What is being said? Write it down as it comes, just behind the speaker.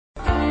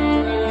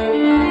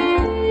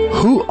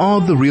Who are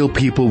the real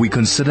people we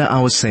consider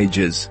our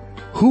sages?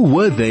 Who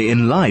were they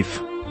in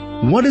life?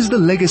 What is the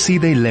legacy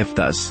they left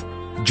us?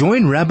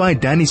 Join Rabbi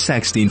Danny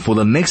Sackstein for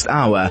the next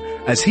hour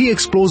as he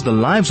explores the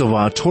lives of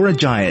our Torah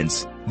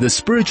giants, the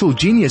spiritual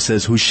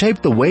geniuses who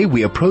shaped the way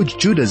we approach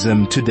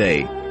Judaism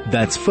today.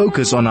 That's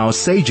Focus on Our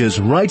Sages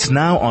right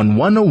now on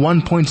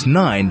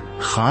 101.9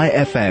 Chai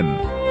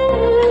FM.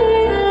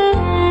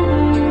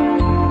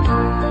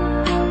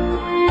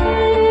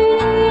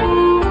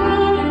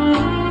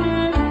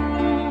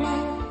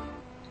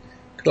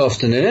 Good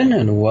afternoon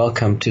and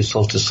welcome to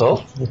Soul to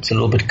Soul. It's a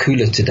little bit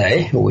cooler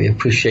today. We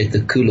appreciate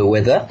the cooler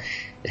weather.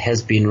 It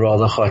has been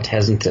rather hot,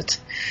 hasn't it?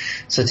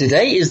 So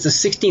today is the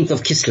 16th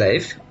of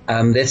Kislev.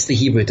 That's the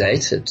Hebrew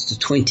date. It's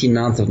the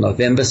 29th of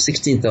November,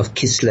 16th of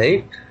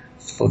Kislev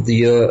for the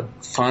year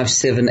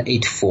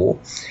 5784.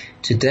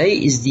 Today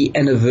is the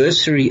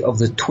anniversary of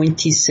the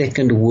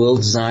 22nd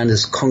World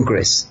Zionist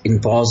Congress in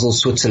Basel,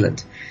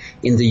 Switzerland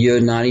in the year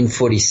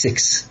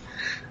 1946.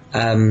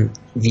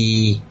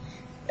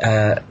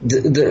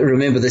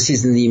 Remember, this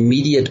is in the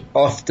immediate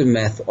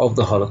aftermath of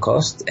the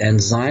Holocaust,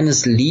 and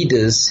Zionist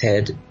leaders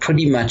had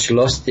pretty much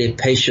lost their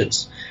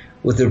patience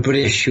with the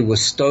British, who were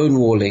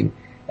stonewalling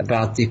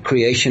about the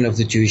creation of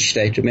the Jewish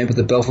state. Remember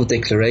the Balfour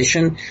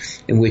Declaration,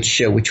 in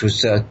which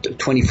was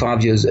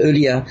 25 years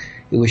earlier,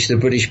 in which the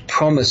British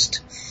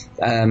promised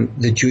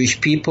the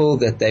Jewish people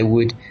that they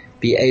would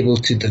be able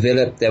to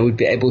develop, they would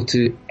be able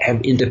to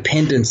have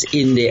independence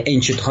in their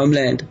ancient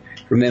homeland.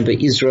 Remember,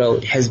 Israel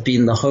has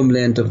been the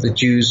homeland of the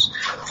Jews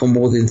for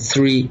more than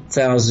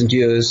 3,000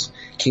 years.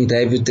 King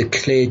David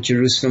declared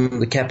Jerusalem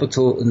the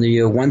capital in the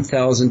year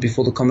 1000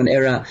 before the Common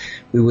Era.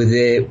 We were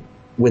there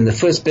when the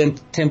first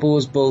temple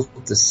was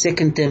built, the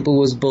second temple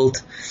was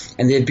built,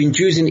 and there had been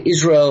Jews in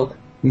Israel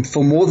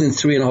for more than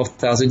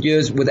 3,500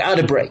 years without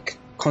a break,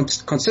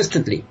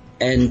 consistently.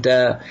 And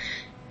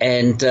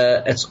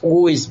it's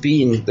always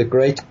been the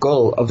great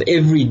goal of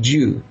every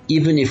Jew,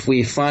 even if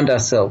we find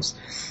ourselves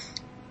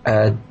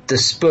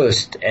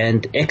dispersed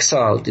and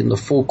exiled in the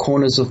four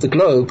corners of the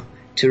globe,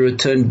 to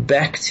return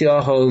back to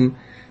our home.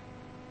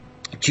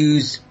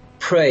 Jews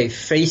pray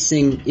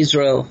facing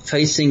Israel,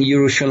 facing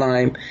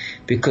Jerusalem,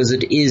 because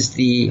it is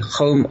the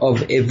home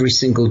of every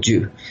single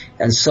Jew.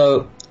 And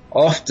so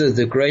after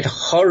the great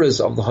horrors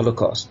of the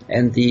Holocaust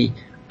and the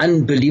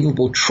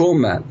unbelievable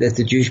trauma that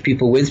the Jewish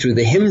people went through,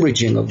 the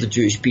hemorrhaging of the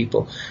Jewish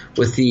people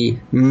with the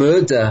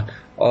murder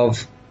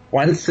of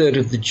 1/3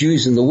 of the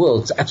Jews in the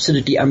world. It's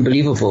absolutely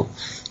unbelievable.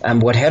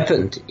 What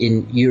happened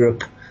in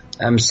Europe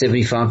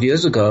 75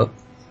 years ago,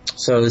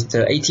 so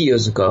 80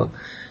 years ago.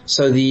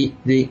 So the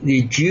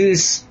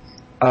Jews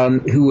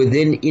who were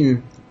then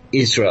in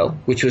Israel,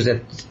 which was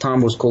at the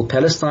time was called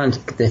Palestine,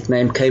 that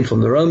name came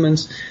from the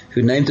Romans,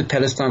 who named it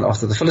Palestine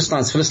after the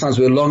Philistines. The Philistines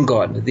were long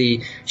gone.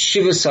 The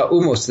Shiva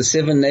Sa'umos, the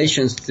 7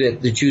 nations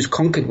that the Jews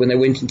conquered when they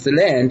went into the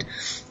land,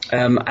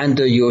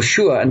 under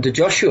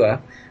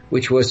Joshua,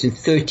 which was in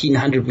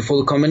 1300 before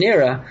the Common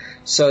Era.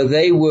 So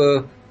they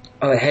were,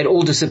 had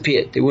all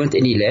disappeared. There weren't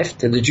any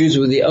left. And the Jews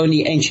were the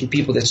only ancient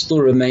people that still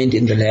remained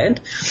in the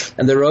land.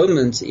 And the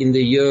Romans in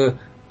the year,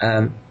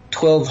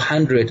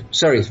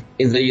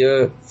 in the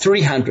year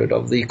 300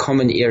 of the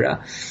Common Era,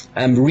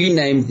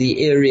 renamed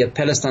the area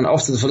Palestine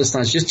after the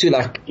Philistines, just to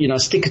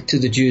stick it to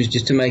the Jews,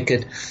 just to make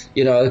it,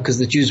 because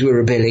the Jews were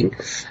rebelling.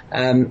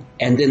 And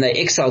then they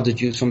exiled the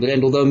Jews from the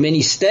land, although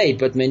many stayed,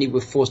 but many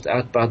were forced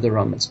out by the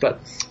Romans.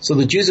 So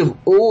the Jews have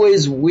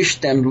always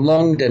wished and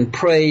longed and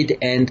prayed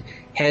and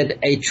had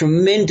a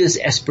tremendous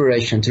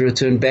aspiration to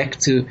return back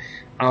to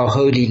our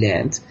holy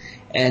land.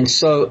 And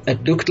so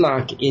it looked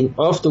like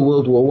after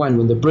World War I,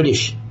 when the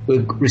British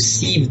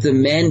received the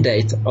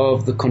mandate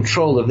of the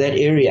control of that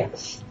area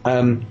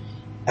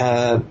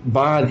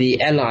by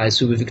the Allies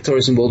who were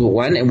victorious in World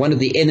War I, and one of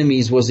the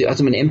enemies was the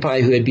Ottoman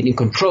Empire, who had been in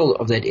control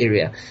of that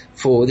area.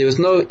 There was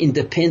no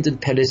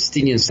independent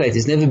Palestinian state.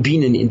 There's never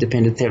been an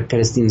independent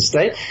Palestinian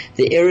state.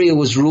 The area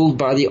was ruled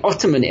by the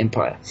Ottoman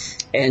Empire,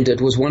 and it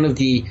was one of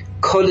the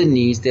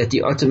colonies that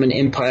the Ottoman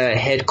Empire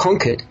had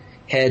conquered,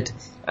 had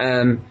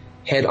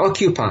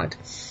occupied.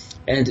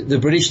 And the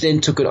British then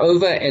took it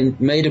over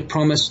and made a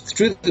promise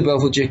through the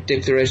Balfour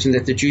Declaration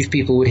that the Jewish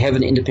people would have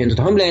an independent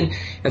homeland.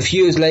 A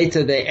few years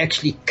later, they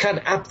actually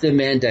cut up the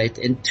mandate,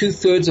 and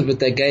 2/3 of it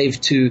they gave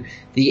to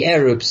the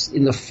Arabs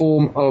in the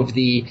form of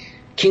the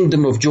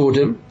Kingdom of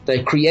Jordan.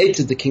 They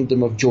created the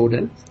Kingdom of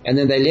Jordan, and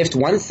then they left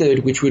 1/3,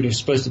 which would have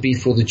supposed to be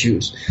for the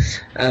Jews.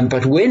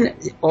 But when,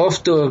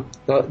 after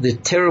the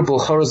terrible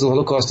horrors of the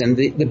Holocaust, and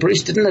the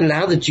British didn't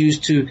allow the Jews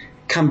to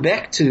come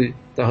back to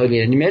the Holy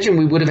Land. Imagine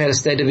we would have had a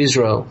state of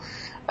Israel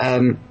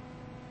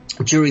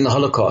during the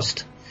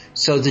Holocaust.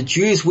 So the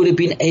Jews would have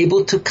been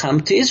able to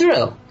come to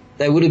Israel.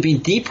 They would have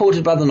been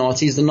deported by the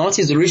Nazis. The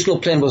Nazis' original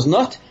plan was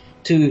not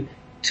to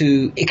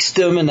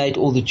exterminate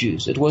all the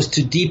Jews. It was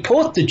to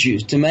deport the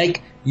Jews, to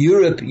make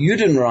Europe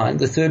Judenrein.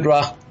 The Third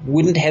Reich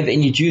wouldn't have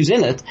any Jews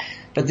in it,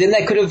 but then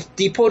they could have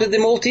deported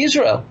them all to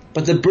Israel.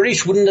 But the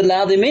British wouldn't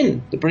allow them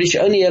in. The British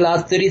only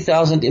allowed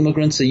 30,000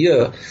 immigrants a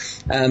year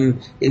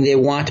in their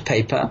white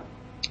paper.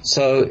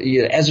 So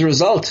as a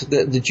result,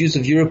 the Jews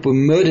of Europe were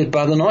murdered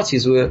by the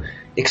Nazis, were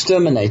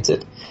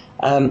exterminated.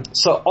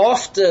 So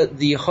after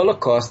the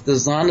Holocaust, the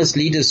Zionist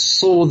leaders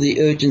saw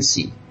the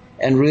urgency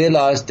and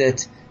realized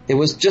that there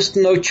was just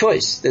no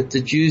choice, that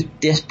the Jews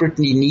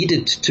desperately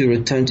needed to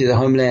return to their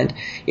homeland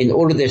in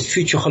order that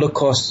future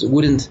Holocausts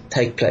wouldn't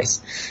take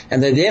place.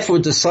 And they therefore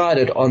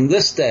decided on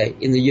this day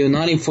in the year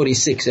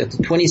 1946 at the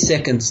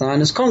 22nd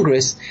Zionist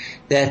Congress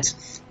that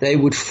they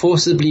would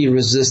forcibly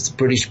resist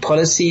British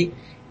policy,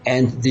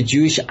 and the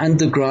Jewish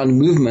underground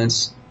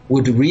movements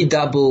would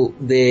redouble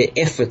their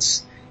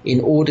efforts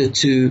in order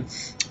to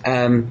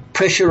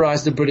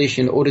pressurize the British,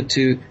 in order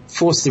to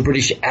force the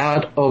British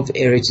out of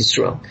Eretz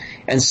Israel.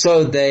 And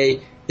so there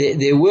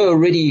were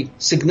already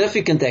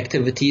significant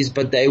activities,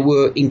 but they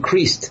were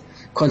increased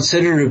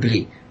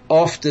considerably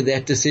after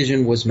that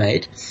decision was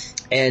made.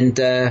 And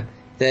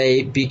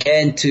they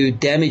began to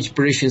damage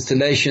British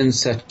installations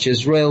such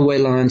as railway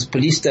lines,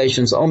 police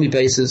stations, army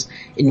bases.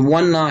 In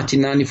one night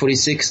in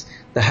 1946,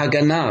 the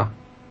Haganah,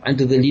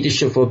 under the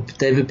leadership of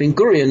David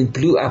Ben-Gurion,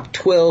 blew up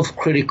 12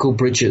 critical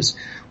bridges.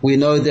 We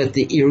know that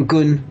the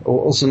Irgun,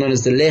 or also known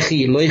as the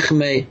Lechi,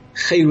 Loichmei,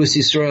 Cheirus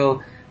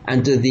Israel,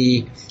 under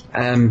the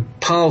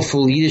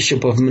powerful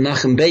leadership of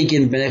Menachem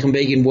Begin. Menachem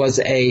Begin was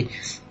he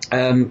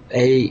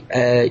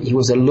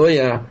was a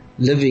lawyer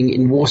living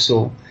in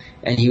Warsaw,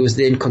 and he was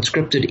then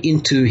conscripted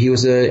he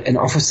was an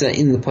officer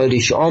in the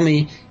Polish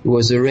army. He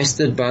was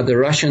arrested by the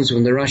Russians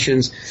when the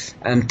Russians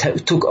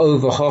took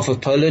over half of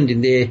Poland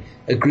in their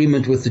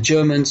agreement with the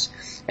Germans,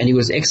 and he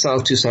was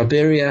exiled to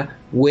Siberia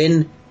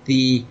when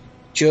the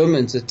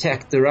Germans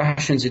attacked the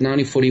Russians in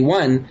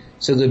 1941.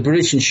 So the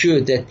British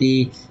ensured that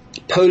the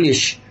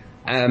Polish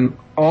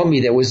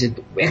army that was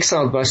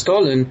exiled by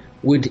Stalin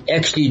would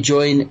actually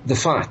join the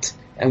fight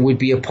and would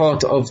be a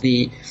part of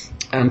the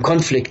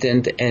conflict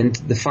and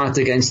the fight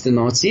against the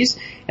Nazis.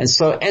 And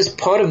so as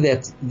part of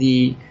that,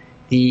 the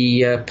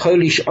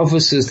Polish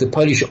officers, the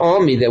Polish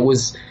army that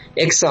was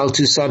exiled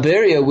to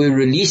Siberia were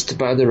released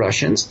by the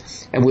Russians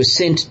and were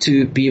sent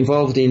to be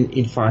involved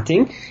in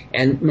fighting.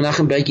 And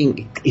Menachem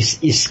Begin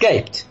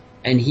escaped,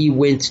 and he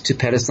went to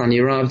Palestine. He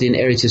arrived in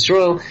Eretz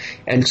Israel,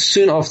 and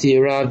soon after he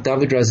arrived,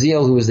 David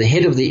Raziel, who was the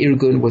head of the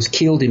Irgun, was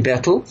killed in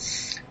battle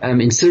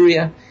in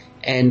Syria,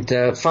 and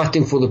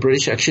fighting for the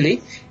British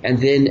actually. And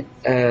then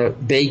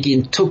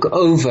Begin took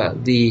over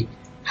the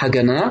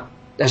Haganah,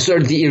 the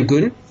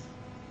Irgun,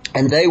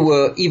 and they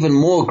were even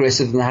more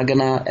aggressive than the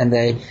Haganah, and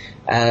they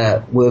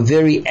were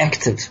very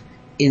active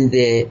in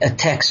their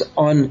attacks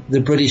on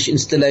the British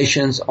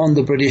installations, on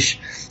the British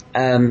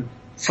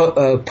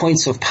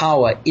points of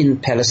power in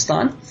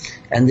Palestine.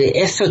 And their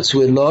efforts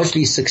were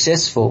largely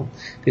successful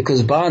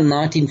because by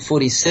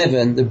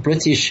 1947 the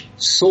British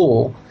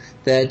saw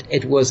that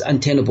it was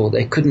untenable.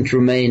 They couldn't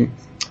remain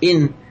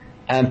in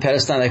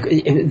Palestine.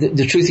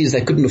 The truth is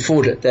they couldn't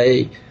afford it.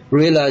 They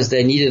realized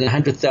they needed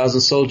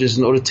 100,000 soldiers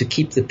in order to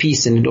keep the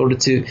peace and in order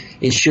to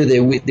ensure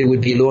there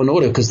would be law and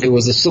order, because there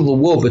was a civil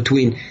war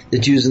between the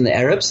Jews and the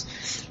Arabs.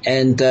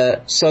 And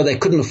so they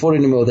couldn't afford it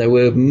anymore. They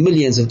were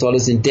millions of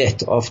dollars in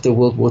debt after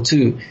World War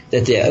II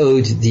that they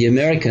owed the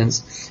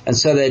Americans. And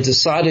so they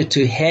decided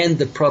to hand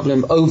the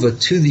problem over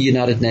to the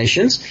United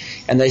Nations.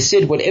 And they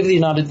said, whatever the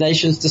United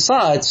Nations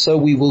decides, so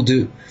we will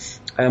do.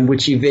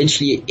 Which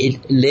eventually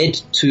it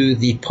led to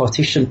the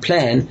partition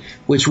plan,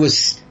 which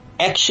was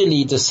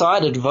actually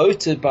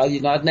voted by the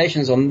United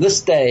Nations on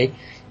this day,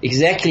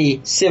 exactly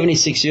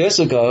 76 years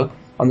ago,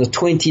 on the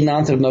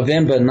 29th of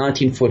November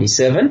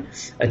 1947.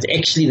 It's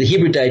actually, the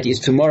Hebrew date is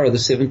tomorrow, the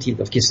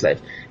 17th of Kislev,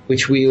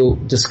 which we'll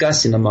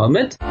discuss in a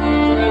moment.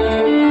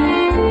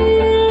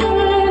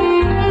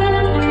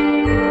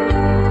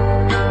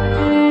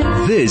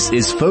 This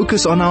is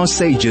Focus on Our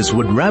Sages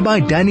with Rabbi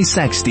Danny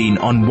Sackstein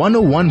on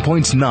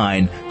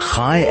 101.9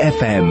 Chai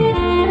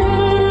FM.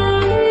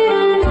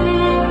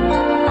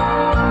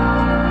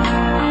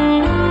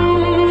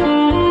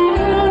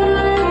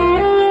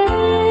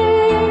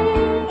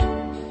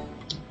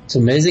 It's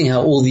amazing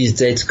how all these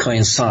dates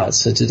coincide.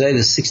 So today, the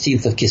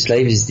 16th of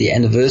Kislev, is the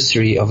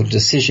anniversary of a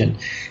decision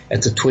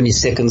at the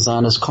 22nd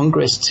Zionist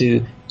Congress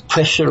to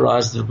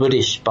pressurize the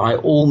British by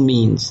all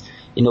means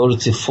in order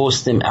to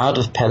force them out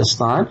of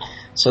Palestine,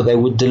 so they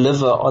would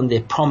deliver on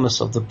their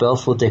promise of the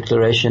Balfour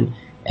Declaration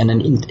and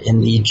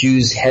the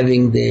Jews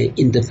having their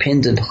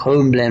independent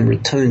homeland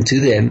returned to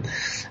them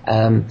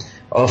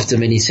after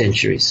many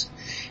centuries.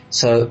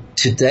 So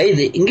today,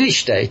 the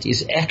English date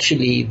is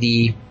actually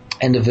the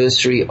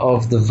anniversary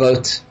of the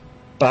vote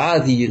by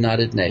the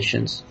United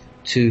Nations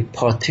to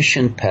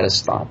partition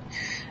Palestine.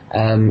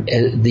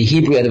 The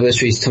Hebrew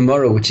anniversary is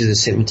tomorrow, which is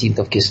the 17th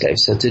of Kislev.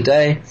 So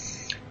today,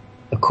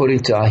 according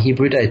to our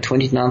Hebrew date,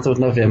 29th of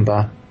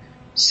November,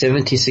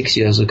 76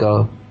 years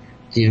ago,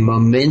 the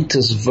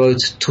momentous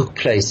vote took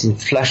place in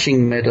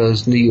Flushing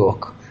Meadows, New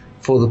York,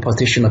 for the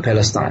partition of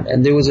Palestine.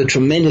 And there was a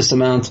tremendous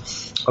amount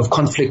of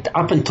conflict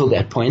up until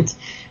that point.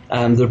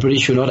 The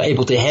British were not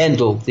able to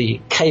handle the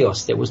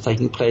chaos that was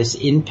taking place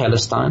in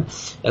Palestine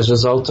as a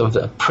result of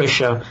the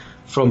pressure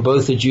from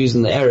both the Jews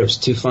and the Arabs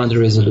to find a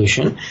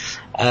resolution.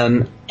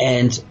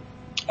 And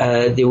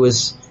there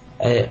was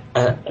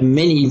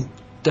many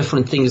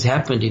different things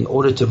happened in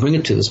order to bring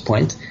it to this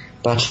point,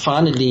 but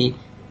finally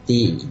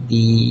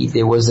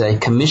there was a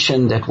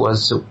commission that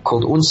was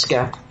called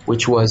UNSCAP,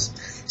 which was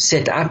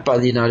set up by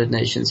the United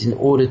Nations in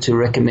order to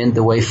recommend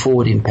the way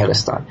forward in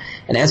Palestine.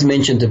 And as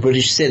mentioned, the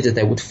British said that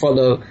they would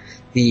follow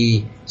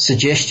the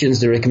suggestions,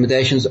 the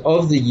recommendations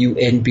of the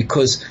UN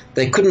because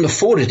they couldn't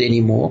afford it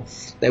anymore.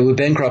 They were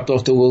bankrupt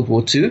after World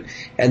War II.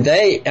 And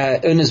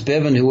Ernest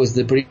Bevin, who was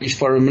the British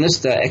Foreign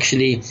Minister,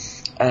 actually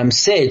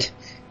said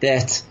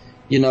that,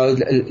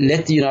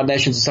 let the United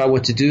Nations decide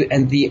what to do,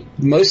 and the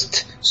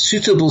most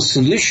suitable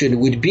solution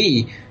would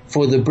be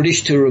for the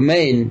British to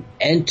remain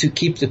and to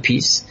keep the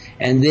peace,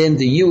 and then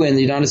the UN,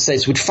 the United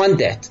States, would fund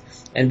that,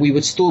 and we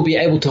would still be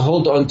able to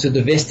hold on to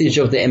the vestige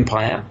of the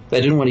empire. They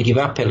didn't want to give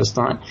up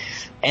Palestine,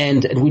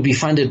 and it would be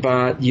funded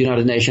by the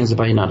United Nations and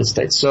by the United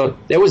States. So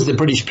that was the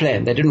British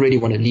plan. They didn't really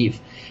want to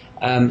leave.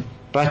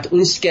 But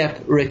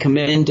UNSCAP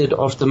recommended,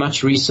 after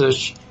much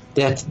research,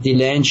 that the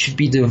land should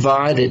be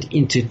divided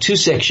into two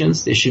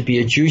sections. There should be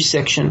a Jewish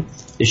section,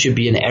 there should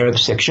be an Arab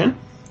section,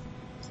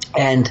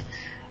 and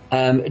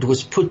it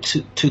was put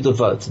to the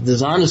vote. The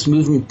Zionist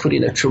movement put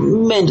in a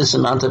tremendous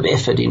amount of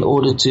effort in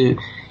order to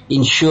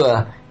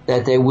ensure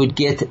that they would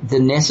get the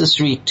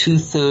necessary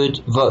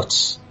 2/3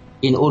 votes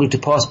in order to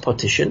pass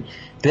partition.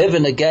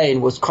 Bevin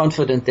again was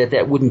confident that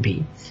that wouldn't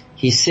be.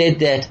 He said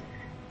that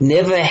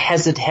never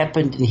has it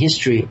happened in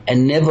history,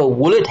 and never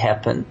will it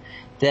happen,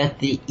 that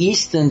the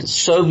Eastern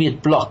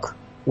Soviet bloc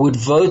would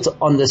vote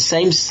on the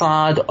same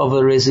side of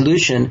a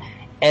resolution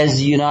as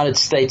the United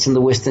States and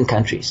the Western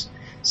countries.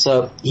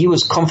 So he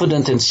was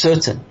confident and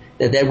certain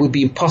that that would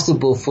be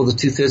impossible for the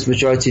 2/3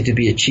 majority to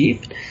be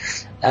achieved.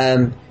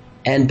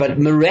 But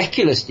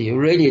miraculously,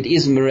 really it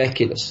is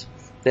miraculous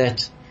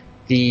that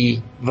the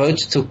vote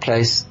took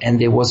place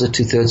and there was a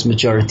 2/3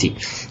 majority.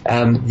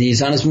 The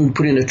Zionist movement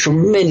put in a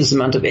tremendous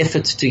amount of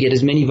effort to get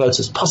as many votes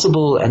as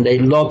possible, and they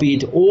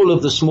lobbied all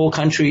of the small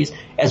countries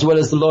as well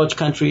as the large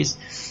countries.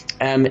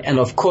 And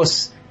of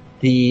course,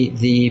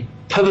 the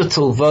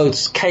pivotal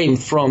votes came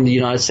from the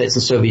United States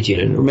and Soviet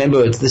Union.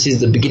 Remember, this is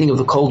the beginning of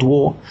the Cold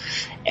War,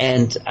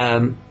 and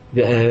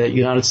the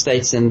United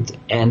States and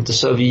the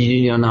Soviet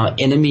Union are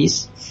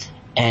enemies,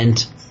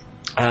 and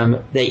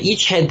they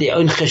each had their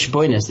own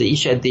cheshbonos. They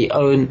each had their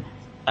own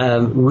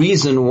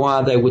reason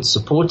why they would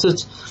support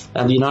it.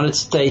 The United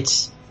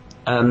States,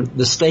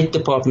 the State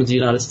Department of the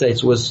United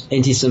States was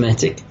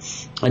anti-Semitic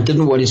and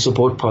didn't want to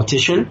support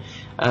partition.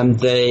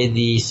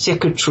 The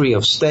Secretary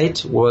of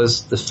State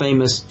was the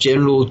famous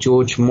General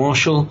George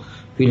Marshall,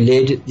 who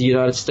led the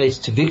United States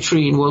to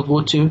victory in World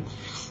War II,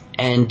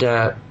 and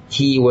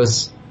he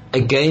was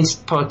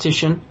against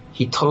partition.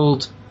 He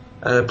told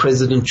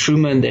President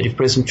Truman that if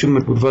President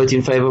Truman would vote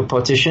in favor of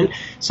partition,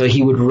 so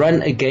he would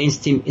run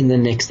against him in the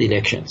next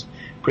elections.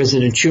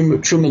 President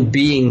Truman,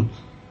 being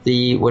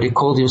what he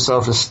called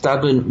himself a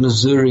stubborn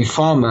Missouri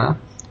farmer,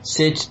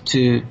 said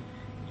to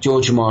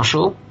George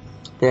Marshall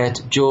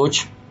that,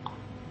 George,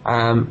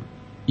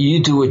 you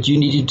do what you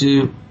need to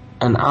do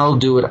and I'll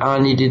do what I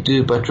need to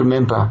do, but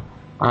remember,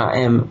 I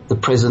am the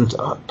President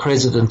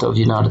of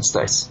the United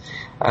States.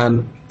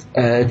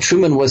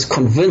 Truman was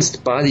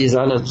convinced by the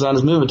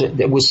Zionist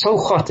movement. It was so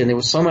hot and there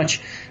was so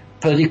much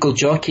political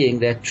jockeying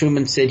that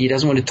Truman said he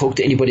doesn't want to talk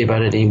to anybody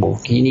about it anymore.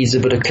 He needs a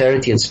bit of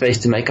clarity and space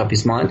to make up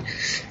his mind.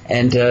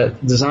 And the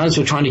Zionists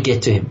were trying to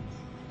get to him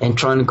and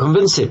trying to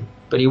convince him,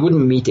 but he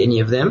wouldn't meet any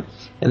of them.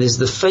 And there's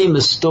the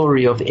famous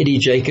story of Eddie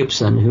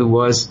Jacobson, who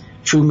was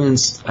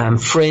Truman's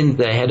friend.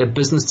 They had a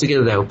business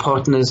together. They were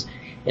partners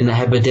in the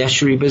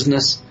haberdashery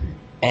business,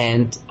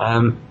 and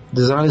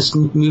the Zionist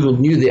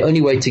movement knew the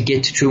only way to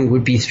get to Truman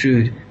would be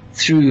through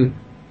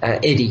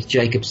Eddie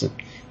Jacobson.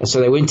 And so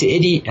they went to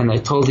Eddie and they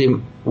told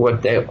him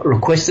what they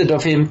requested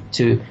of him,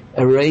 to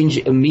arrange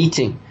a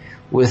meeting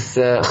with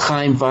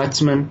Chaim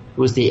Weizmann,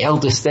 who was the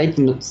elder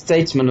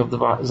statesman of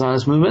the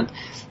Zionist movement,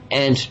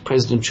 and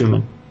President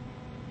Truman.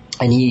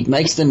 And he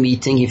makes the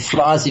meeting. He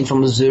flies in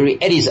from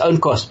Missouri at his own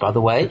cost, by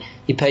the way.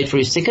 He paid for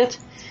his ticket,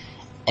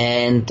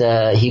 and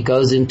he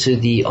goes into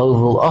the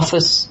Oval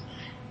Office.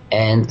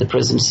 And the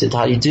president said,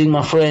 "How are you doing,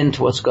 my friend?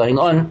 What's going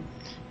on?"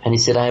 And he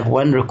said, "I have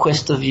one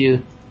request of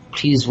you.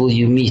 Please, will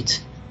you meet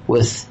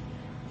with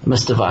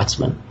Mr.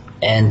 Weizmann?"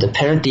 And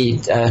apparently,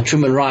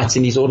 Truman writes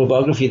in his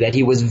autobiography that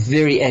he was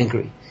very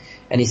angry.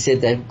 And he said,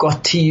 "They've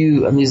got to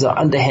you, and these are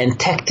underhand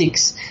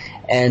tactics.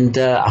 And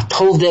I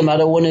told them I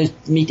don't want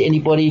to meet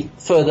anybody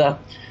further."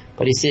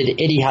 But he said,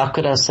 "Eddie, how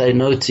could I say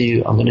no to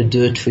you? I'm going to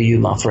do it for you,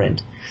 my friend."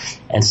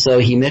 And so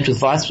he met with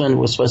Weizmann. It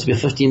was supposed to be a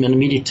 15-minute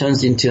meeting. It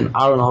turns into an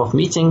hour-and-a-half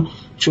meeting.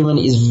 Truman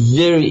is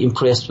very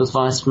impressed with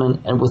Weizmann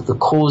and with the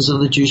cause of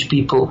the Jewish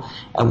people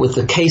and with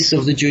the case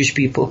of the Jewish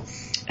people.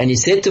 And he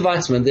said to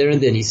Weizmann there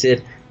and then, he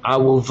said, "I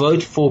will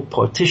vote for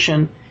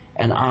partition,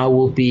 and I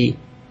will be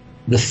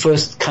the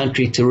first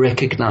country to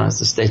recognize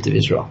the State of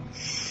Israel."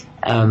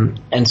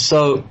 And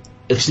so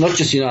it's not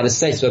just the United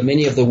States, but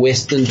many of the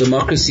Western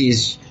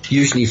democracies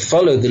usually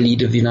follow the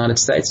lead of the United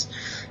States.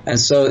 And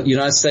so the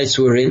United States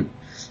were in.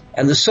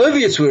 And the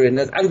Soviets were in.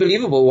 That's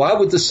unbelievable. Why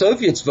would the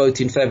Soviets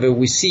vote in favor?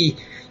 We see,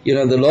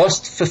 the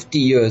last 50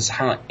 years,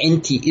 how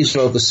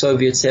anti-Israel the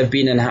Soviets have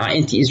been and how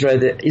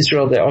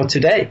anti-Israel they are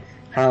today.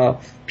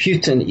 How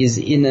Putin is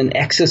in an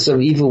axis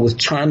of evil with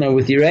China,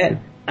 with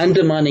Iran,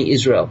 undermining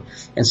Israel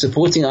and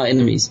supporting our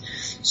enemies.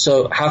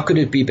 So how could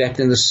it be back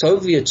then? The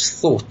Soviets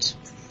thought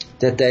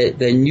that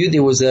they knew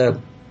there was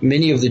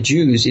many of the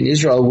Jews in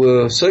Israel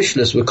were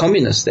socialists, were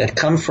communists that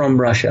come from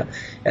Russia,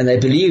 and they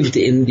believed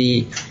in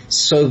the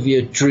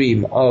Soviet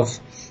dream of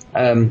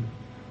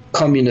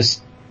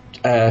communist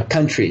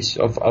countries,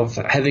 of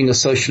having a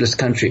socialist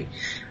country.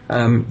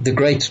 The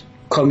great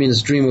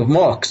communist dream of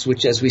Marx,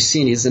 which as we've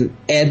seen is an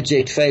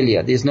abject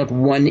failure. There's not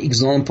one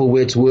example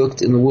where it's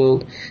worked in the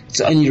world.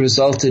 It's only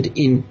resulted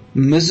in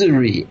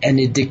misery and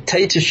in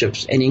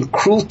dictatorships and in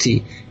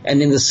cruelty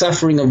and in the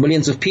suffering of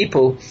millions of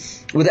people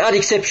without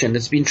exception.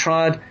 It's been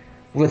tried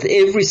with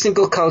every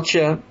single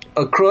culture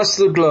across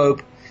the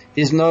globe.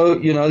 There's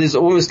there's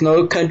almost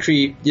no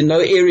country, no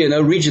area,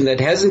 no region that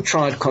hasn't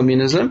tried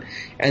communism,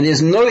 and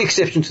there's no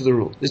exception to the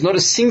rule. There's not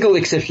a single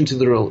exception to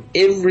the rule.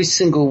 Every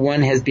single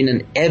one has been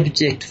an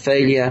abject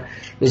failure,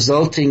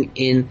 resulting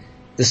in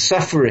the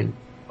suffering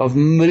of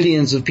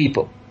millions of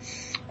people.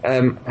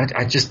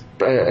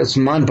 It's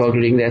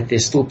mind-boggling that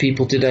there's still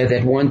people today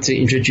that want to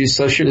introduce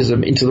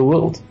socialism into the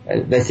world.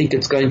 They think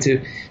it's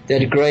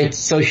that great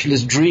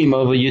socialist dream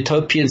of a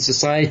utopian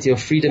society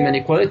of freedom and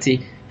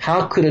equality.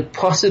 How could it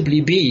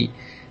possibly be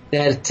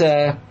that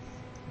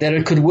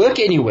it could work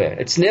anywhere?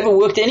 It's never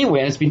worked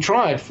anywhere. It's been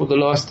tried for the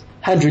last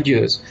 100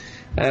 years.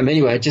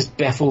 Anyway, it just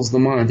baffles the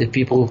mind that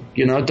people,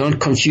 don't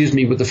confuse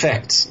me with the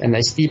facts, and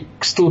they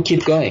still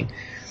keep going.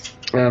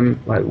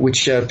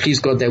 Which, please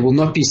God, they will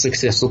not be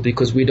successful,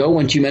 because we don't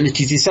want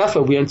humanity to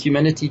suffer. We want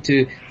humanity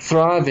to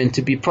thrive and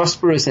to be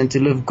prosperous and to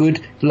live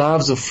good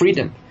lives of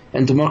freedom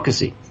and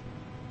democracy.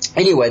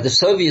 Anyway, the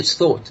Soviets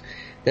thought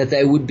that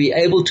they would be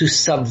able to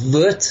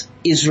subvert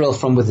Israel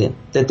from within,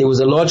 that there was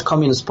a large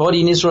communist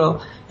party in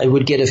Israel, they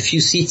would get a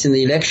few seats in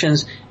the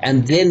elections,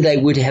 and then they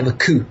would have a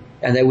coup.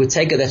 And they would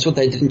take it. That's what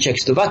they did in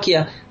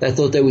Czechoslovakia. They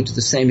thought they would do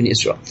the same in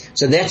Israel.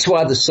 So that's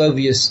why the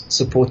Soviets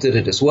supported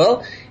it as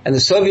well. And the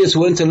Soviets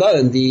weren't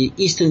alone. The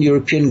Eastern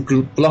European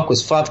bloc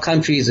was 5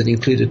 countries. It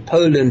included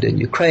Poland and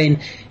Ukraine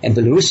and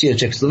Belarus and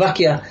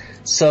Czechoslovakia.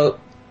 So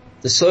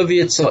the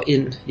Soviets are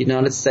in, the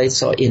United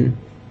States are in,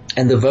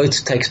 and the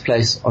vote takes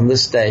place on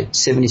this day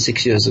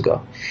 76 years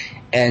ago.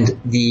 And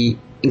the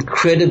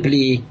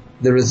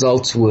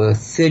results were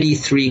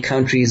 33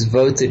 countries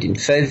voted in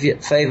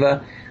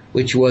favor,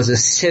 which was a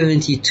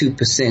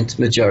 72%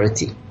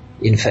 majority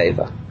in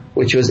favor,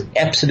 which was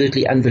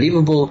absolutely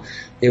unbelievable.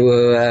 There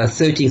were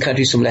 13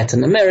 countries from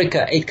Latin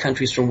America, 8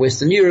 countries from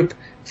Western Europe,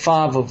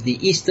 5 of the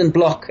Eastern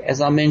Bloc, as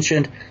I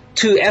mentioned.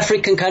 2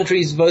 African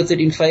countries voted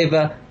in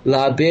favor,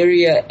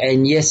 Liberia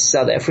and yes,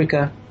 South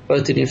Africa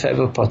voted in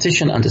favor of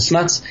partition under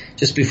Smuts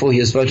just before he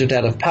was voted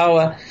out of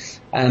power.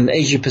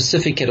 Asia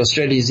Pacific had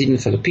Australia, New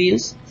Zealand,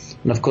 Philippines,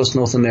 and of course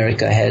North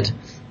America had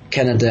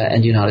Canada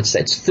and United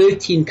States.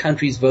 13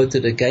 countries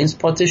voted against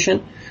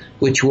partition,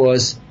 which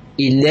was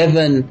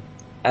 11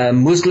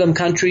 Muslim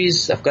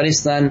countries: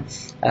 Afghanistan,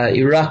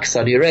 Iraq,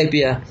 Saudi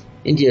Arabia,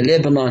 India,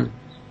 Lebanon,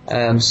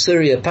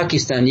 Syria,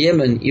 Pakistan,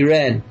 Yemen,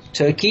 Iran,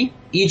 Turkey,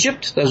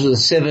 Egypt. Those were the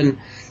 7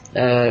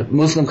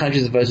 Muslim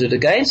countries that voted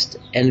against,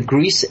 and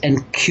Greece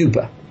and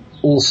Cuba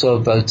also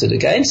voted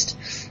against,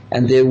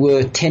 and there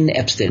were 10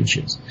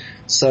 abstentions.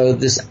 So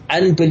this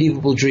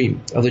unbelievable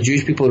dream of the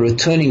Jewish people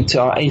returning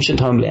to our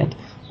ancient homeland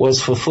was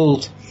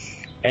fulfilled,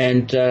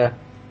 and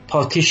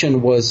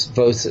partition was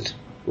voted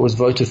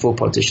for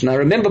partition. Now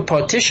remember,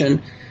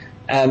 partition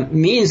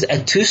means a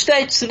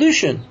 2-state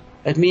solution.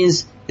 It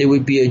means there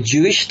would be a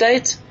Jewish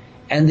state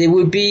and there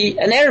would be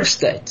an Arab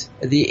state.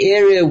 The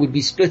area would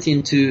be split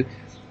into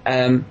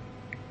 2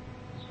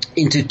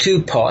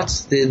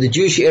 parts. The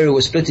Jewish area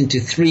was split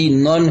into 3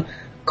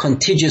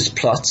 non-contiguous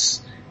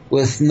plots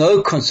with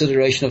no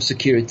consideration of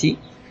security.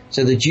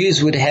 So the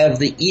Jews would have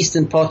the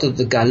eastern part of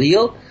the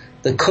Galil,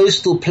 the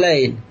coastal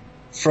plain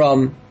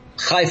from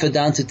Haifa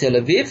down to Tel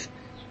Aviv,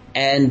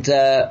 and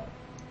the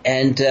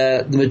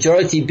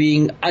majority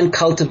being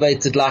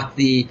uncultivated, like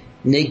the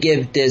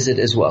Negev desert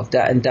as well,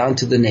 and down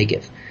to the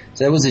Negev.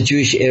 So that was the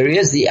Jewish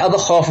areas. The other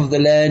half of the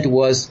land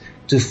was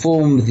to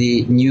form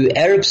the new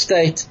Arab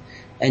state,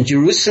 and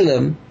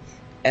Jerusalem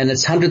and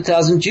its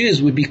 100,000 Jews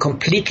would be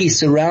completely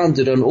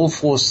surrounded on all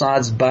 4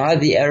 sides by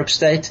the Arab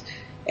state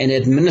and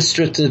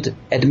administered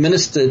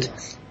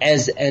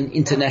as an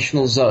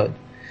international zone.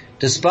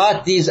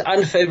 Despite these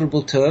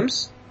unfavorable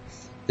terms,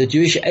 the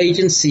Jewish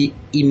agency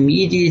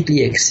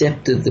immediately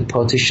accepted the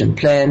partition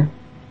plan,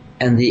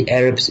 and the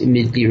Arabs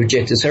immediately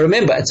rejected. So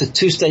remember, it's a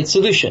 2-state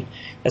solution.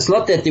 It's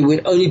not that there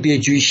would only be a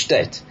Jewish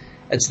state.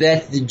 It's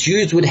that the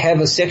Jews would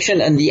have a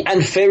section, and the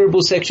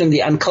unfavorable section,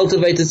 the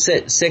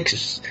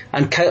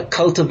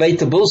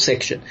uncultivatable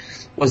section,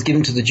 was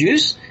given to the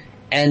Jews,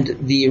 and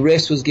the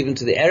rest was given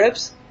to the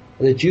Arabs.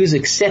 The Jews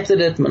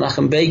accepted it.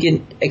 Menachem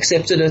Begin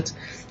accepted it.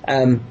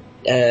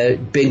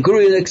 Ben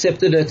Gurion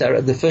accepted it.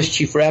 The first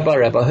chief rabbi,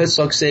 Rabbi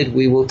Herzog, said,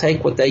 we will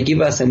take what they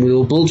give us and we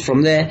will build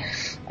from there.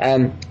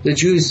 The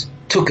Jews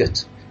took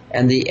it,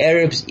 and the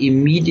Arabs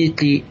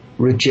immediately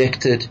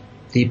rejected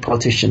the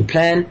partition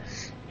plan,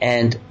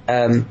 and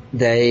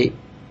they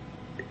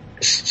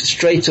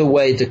straight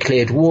away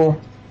declared war.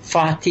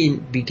 Fighting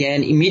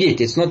began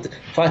immediately.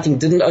 Fighting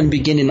didn't only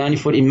begin in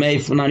May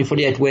of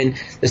 1948 when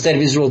the state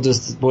of Israel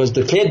was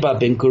declared by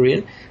Ben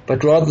Gurion,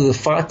 but rather the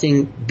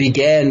fighting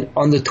began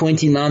on the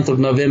 29th of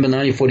November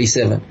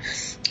 1947.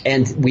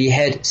 And we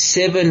had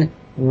 7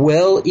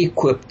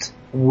 well-equipped,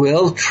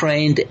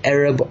 well-trained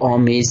Arab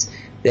armies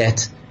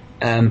that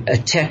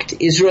attacked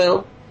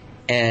Israel,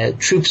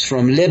 troops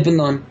from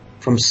Lebanon,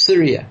 from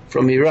Syria,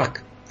 from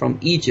Iraq, from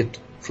Egypt,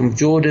 from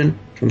Jordan,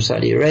 from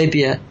Saudi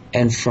Arabia,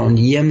 and from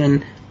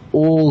Yemen,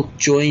 all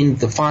joined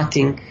the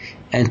fighting,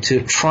 and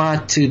to try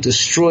to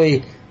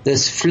destroy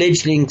this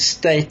fledgling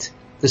state,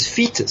 this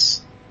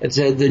fetus. It's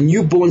the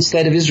newborn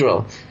state of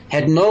Israel.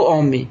 Had no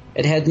army,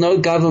 it had no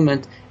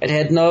government, it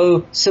had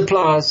no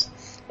supplies,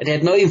 it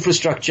had no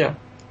infrastructure.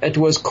 It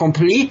was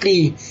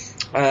completely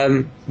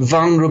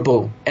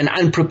vulnerable and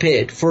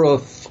unprepared for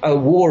a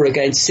war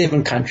against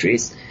 7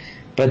 countries.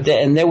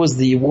 And that was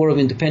the War of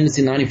Independence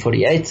in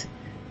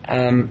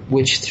 1948,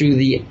 which through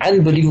the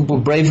unbelievable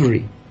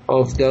bravery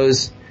of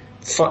those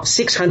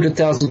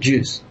 600,000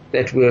 Jews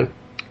that were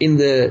in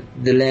the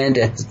land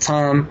at the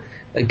time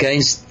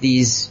against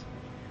these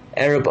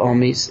Arab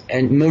armies,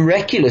 and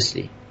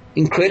miraculously,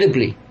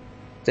 incredibly,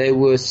 they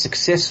were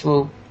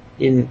successful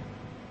in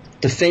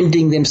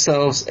defending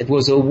themselves. It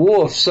was a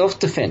war of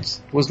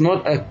self-defense. It was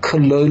not a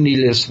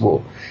colonialist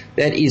war.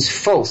 That is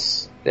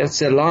false.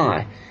 That's a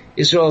lie.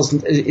 Israel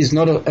is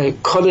not a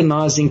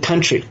colonizing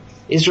country.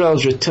 Israel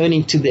is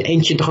returning to the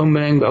ancient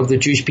homeland of the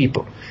Jewish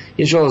people.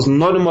 Israel is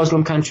not a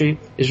Muslim country.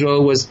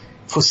 Israel was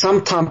for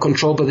some time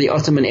controlled by the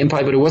Ottoman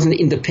Empire, but it wasn't an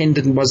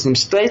independent Muslim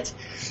state.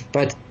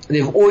 But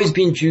there have always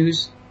been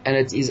Jews, and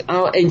it is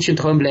our ancient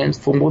homeland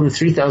for more than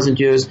 3,000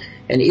 years.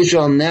 And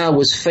Israel now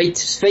was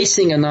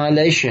facing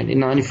annihilation in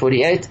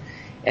 1948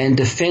 and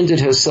defended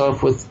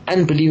herself with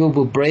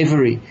unbelievable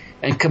bravery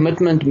and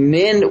commitment.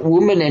 Men,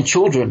 women, and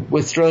children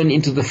were thrown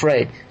into the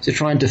fray to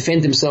try and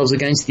defend themselves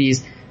against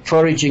these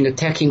foraging,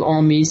 attacking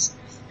armies,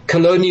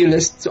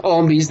 colonialist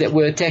armies that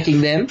were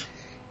attacking them,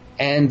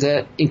 and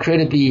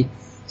incredibly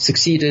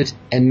succeeded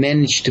and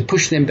managed to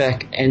push them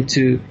back and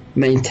to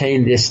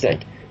maintain their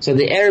state. So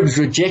the Arabs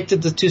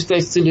rejected the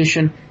two-state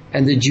solution,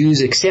 and the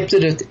Jews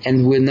accepted it,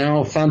 and were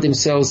now found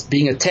themselves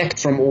being attacked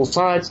from all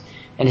sides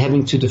and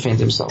having to defend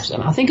themselves.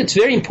 And I think it's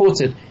very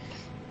important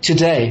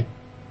today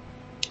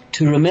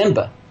to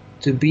remember,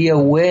 to be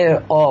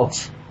aware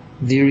of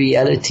the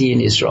reality in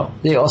Israel.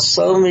 There are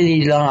so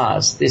many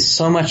lies. There's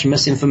so much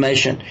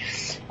misinformation.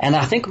 And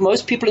I think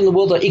most people in the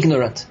world are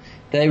ignorant.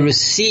 They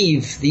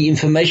receive the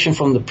information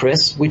from the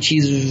press, which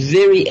is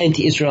very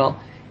anti-Israel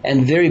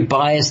and very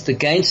biased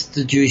against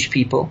the Jewish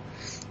people.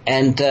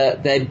 And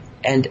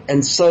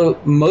so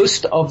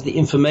most of the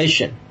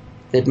information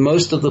that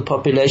most of the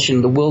population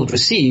in the world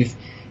receive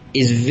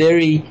is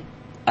very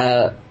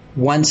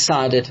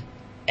one-sided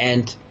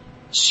and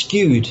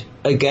skewed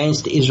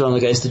against Israel and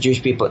against the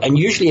Jewish people. And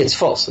usually it's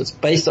false. It's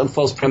based on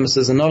false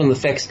premises and not on the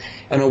facts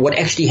and on what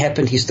actually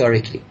happened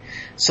historically.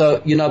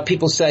 So,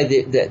 people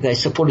say that they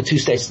support a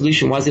two-state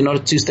solution. Why is there not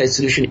a two-state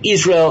solution?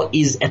 Israel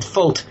is at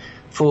fault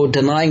for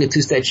denying a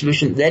two-state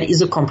solution. That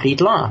is a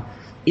complete lie.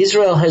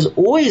 Israel has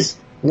always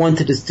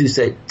wanted a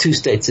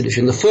two-state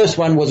solution. The first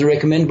one was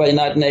recommended by the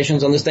United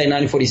Nations on this day in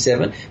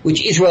 1947,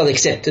 which Israel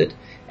accepted,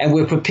 and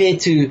were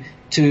prepared to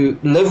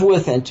live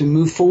with and to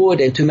move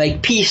forward and to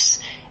make peace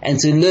and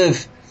to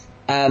live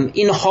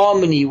in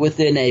harmony with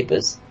their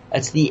neighbors.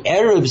 It's the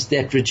Arabs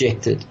that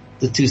rejected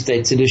the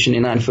two-state solution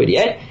in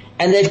 1948,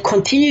 and they've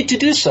continued to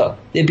do so.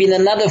 There have been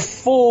another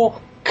 4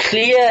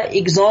 clear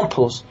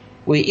examples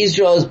where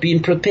Israel has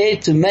been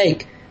prepared to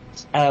make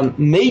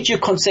major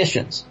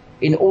concessions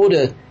in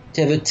order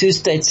to have a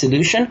two-state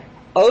solution.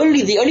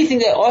 The only thing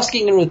they're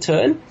asking in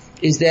return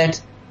is that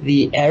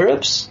the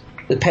Arabs,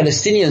 the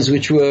Palestinians,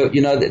 which were,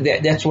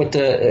 that's what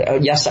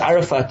Yasser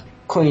Arafat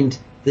coined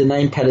the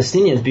name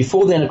Palestinians.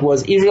 Before then it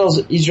was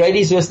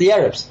Israelis versus the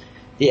Arabs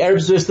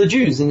versus the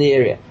Jews in the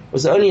area. It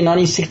was only in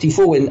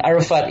 1964 when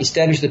Arafat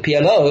established the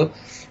PLO,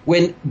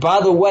 when, by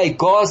the way,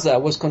 Gaza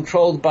was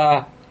controlled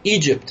by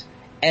Egypt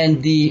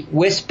and the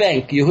West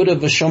Bank, Yehuda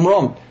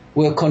v'Shomron,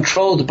 were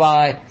controlled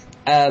by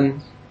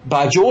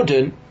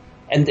Jordan,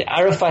 and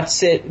Arafat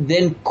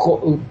then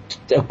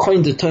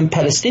coined the term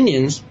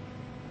Palestinians.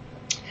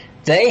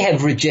 They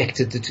have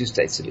rejected the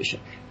two-state solution.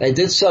 They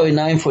did so in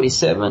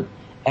 1947,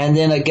 and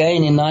then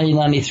again in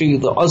 1993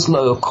 with the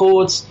Oslo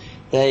Accords.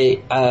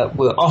 They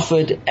were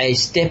offered a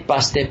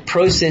step-by-step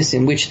process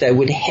in which they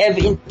would have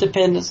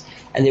independence,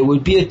 and there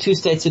would be a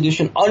two-state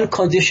solution on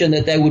condition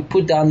that they would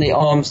put down their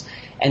arms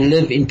and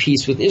live in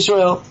peace with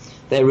Israel.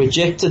 They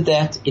rejected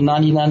that. In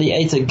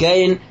 1998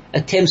 again,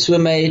 attempts were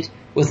made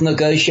with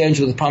negotiations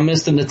with Prime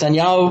Minister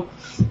Netanyahu,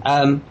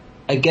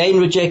 again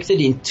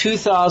rejected. In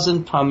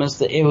 2000, Prime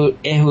Minister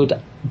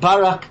Ehud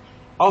Barak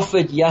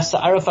offered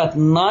Yasser Arafat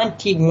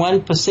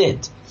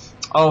 91%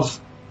 of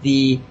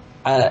the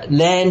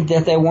land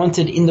that they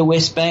wanted in the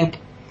West Bank.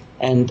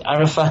 And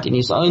Arafat, in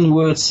his own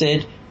words,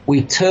 said,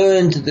 we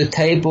turned the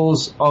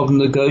tables of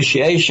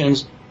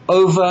negotiations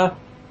over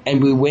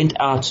and we went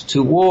out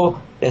to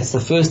war. That's the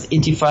first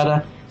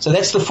intifada. So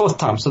that's the fourth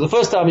time. So the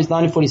first time is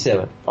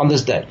 1947, on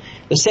this day.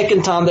 The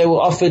second time they were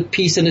offered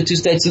peace and a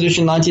two-state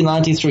solution,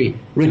 1993,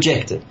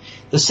 rejected.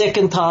 The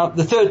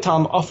third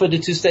time offered a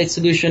two-state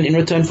solution in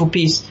return for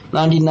peace,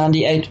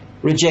 1998,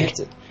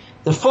 rejected.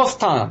 The fourth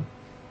time,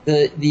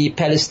 the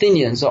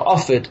Palestinians are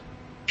offered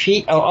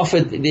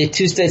their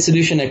two-state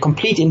solution and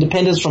complete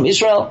independence from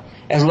Israel,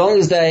 as long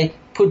as they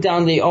put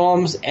down their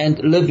arms and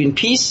live in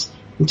peace.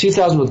 In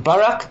 2000 with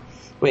Barak,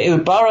 where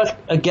Barak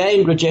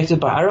again rejected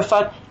by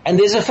Arafat. And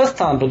there's a fifth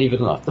time, believe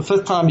it or not. The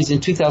fifth time is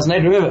in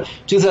 2008. Remember,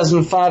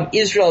 2005,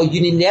 Israel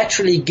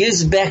unilaterally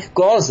gives back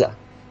Gaza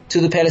to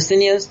the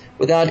Palestinians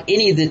without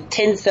any of the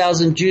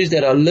 10,000 Jews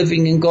that are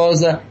living in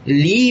Gaza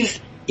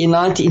leave in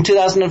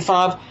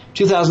 2005.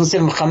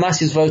 2007,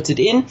 Hamas is voted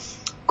in.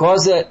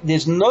 Gaza,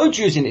 there's no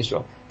Jews in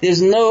Israel.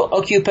 There's no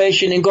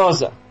occupation in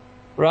Gaza.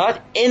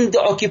 Right? End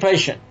the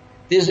occupation.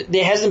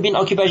 There hasn't been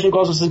occupation in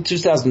Gaza since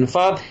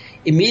 2005.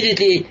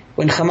 Immediately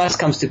when Hamas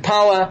comes to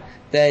power,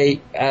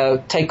 they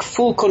take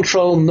full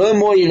control, no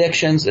more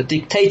elections, a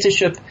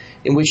dictatorship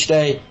in which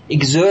they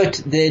exert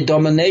their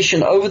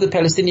domination over the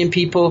Palestinian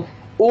people,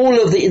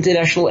 all of the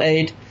international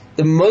aid.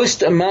 The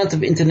most amount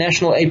of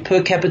international aid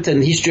per capita in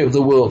the history of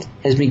the world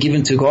has been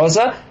given to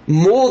Gaza,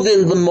 more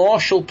than the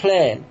Marshall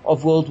Plan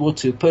of World War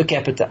II per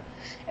capita.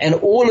 And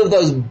all of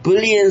those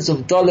billions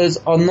of dollars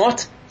are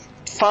not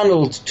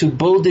funneled to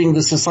building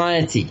the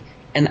society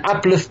and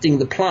uplifting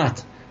the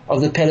plight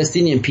of the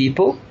Palestinian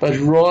people, but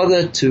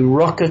rather to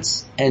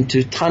rockets and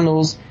to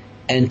tunnels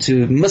and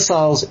to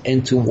missiles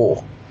and to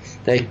war.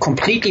 They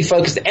completely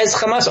focused, as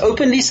Hamas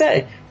openly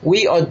say,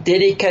 we are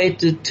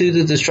dedicated to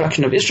the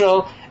destruction of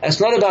Israel. It's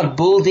not about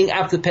building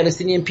up the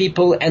Palestinian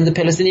people and the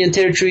Palestinian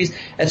territories.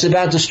 It's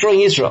about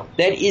destroying Israel.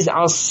 That is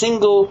our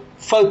single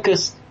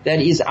focus.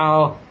 That is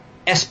our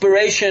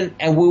aspiration,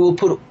 and we will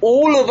put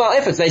all of our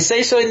efforts, they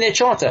say so in their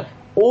charter,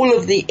 all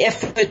of the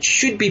effort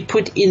should be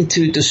put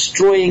into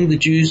destroying the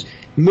Jews,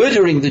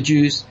 murdering the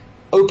Jews,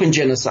 open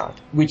genocide,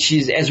 which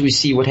is, as we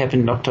see, what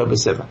happened in October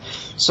 7.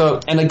 So,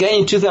 and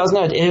again in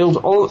 2008, Ehud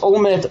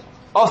Olmert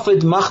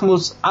offered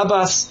Mahmoud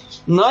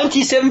Abbas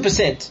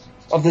 97%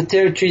 of the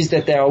territories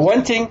that they are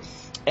wanting,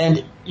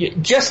 and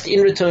just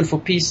in return for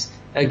peace.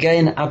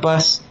 Again,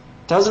 Abbas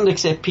doesn't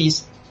accept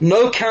peace,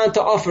 no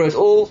counter offer at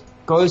all,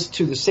 goes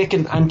to the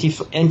second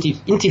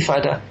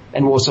intifada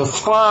and war. So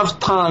 5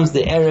 times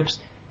the Arabs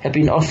have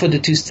been offered a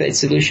two-state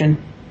solution.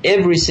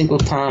 Every single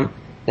time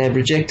they have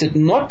rejected,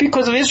 not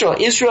because of Israel.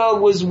 Israel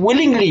was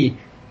willingly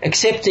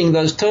accepting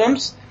those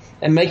terms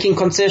and making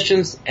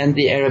concessions, and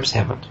the Arabs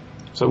haven't.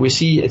 So we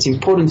see it's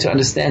important to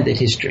understand that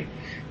history.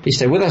 Please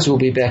stay with us. We'll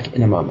be back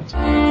in a moment.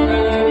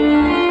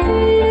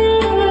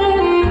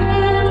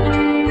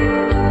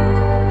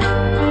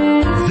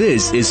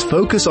 This is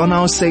Focus on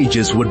Our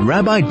Sages with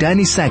Rabbi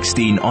Danny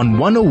Sackstein on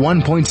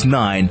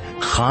 101.9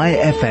 Chai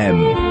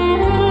FM.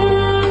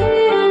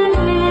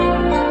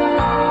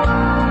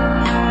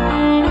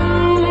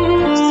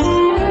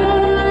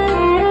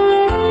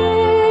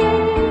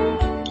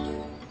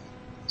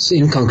 So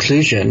in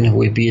conclusion,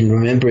 we've been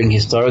remembering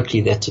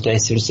historically that today,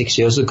 76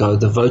 years ago,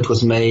 the vote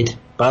was made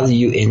by the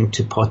UN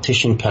to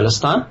partition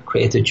Palestine,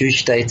 create a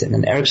Jewish state and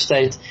an Arab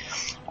state,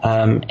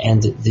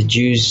 and the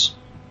Jews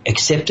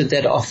accepted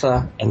that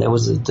offer, and there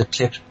was a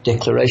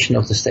declaration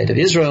of the State of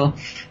Israel.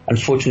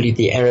 Unfortunately,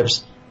 the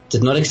Arabs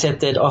did not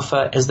accept that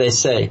offer. As they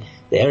say,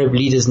 the Arab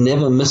leaders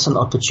never miss an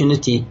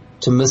opportunity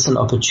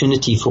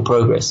for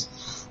progress,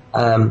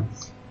 and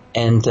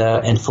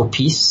for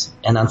peace,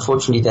 and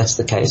unfortunately that's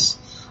the case.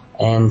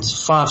 And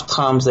 5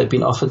 times they've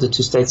been offered the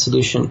two-state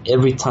solution.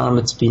 Every time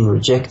it's been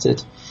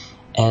rejected.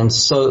 And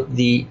so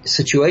the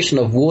situation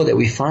of war that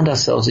we find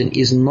ourselves in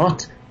is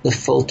not the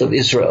fault of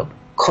Israel,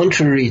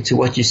 contrary to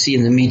what you see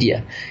in the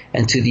media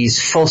and to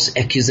these false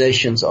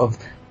accusations of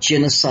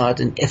genocide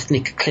and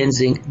ethnic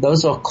cleansing.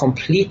 Those are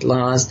complete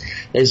lies.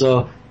 Those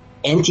are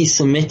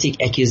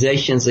anti-Semitic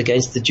accusations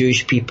against the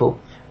Jewish people,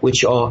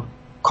 which are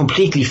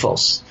completely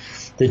false.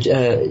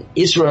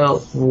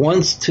 Israel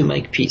wants to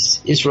make peace.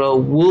 Israel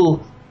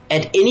will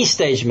at any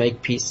stage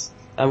make peace.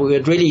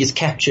 It really is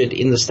captured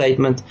in the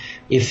statement.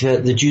 If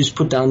the Jews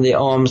put down their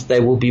arms, they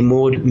will be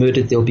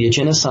murdered. There will be a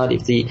genocide.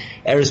 If the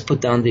Arabs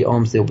put down their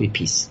arms, there will be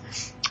peace.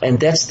 And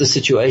that's the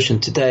situation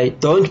today.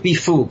 Don't be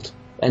fooled,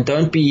 and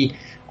don't be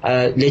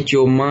let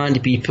your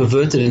mind be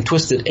perverted and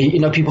twisted.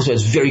 And, people say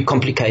it's very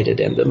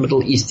complicated, and the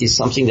Middle East is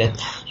something that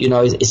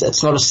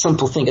it's not a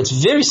simple thing. It's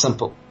very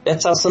simple.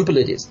 That's how simple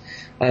it is.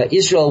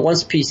 Israel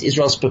wants peace.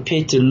 Israel's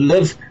prepared to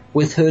live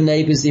with her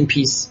neighbors in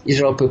peace.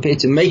 Israel prepared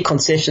to make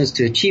concessions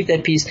to achieve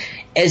that peace,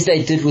 as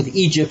they did with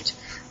Egypt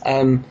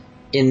in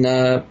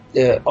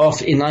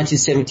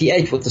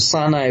 1978 with the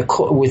Sinai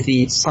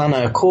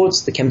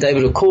Accords, the Camp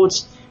David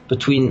Accords.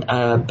 between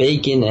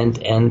Begin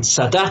and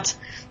Sadat,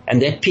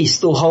 and that peace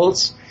still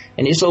holds,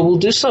 and Israel will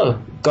do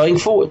so going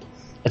forward.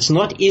 It's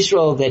not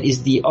Israel that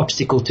is the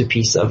obstacle to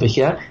peace over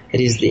here. It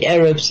is the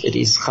Arabs. It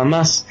is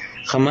Hamas.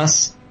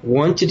 Hamas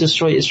want to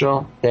destroy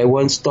Israel. They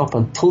won't stop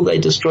until they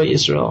destroy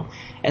Israel.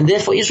 And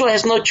therefore Israel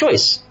has no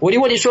choice. What do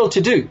you want Israel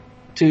to do?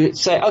 To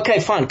say, okay,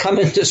 fine, come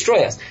and destroy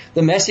us.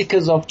 The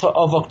massacres of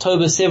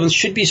October 7th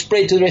should be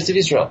spread to the rest of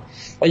Israel.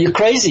 Are you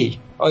crazy?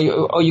 Are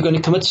you going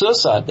to commit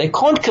suicide? They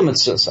can't commit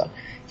suicide.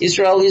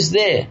 Israel is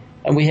there.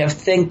 And we have,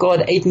 thank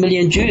God, 8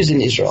 million Jews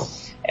in Israel.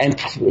 And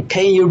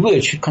Kenya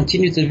Wood should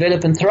continue to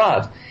develop and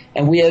thrive.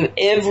 And we have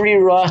every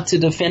right to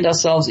defend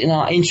ourselves in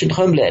our ancient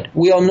homeland.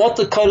 We are not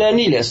the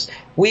colonialists.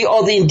 We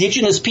are the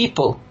indigenous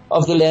people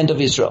of the land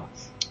of Israel.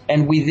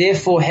 And we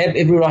therefore have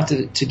every right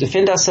to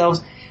defend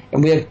ourselves.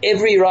 And we have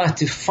every right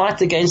to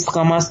fight against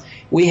Hamas.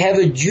 We have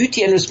a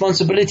duty and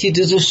responsibility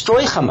to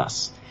destroy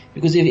Hamas.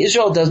 Because if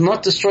Israel does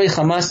not destroy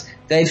Hamas,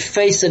 they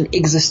face an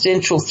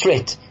existential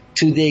threat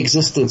to their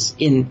existence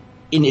in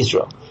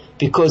Israel.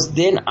 Because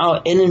then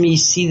our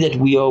enemies see that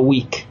we are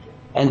weak.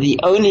 And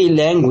the only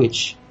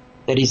language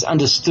that is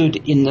understood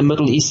in the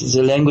Middle East is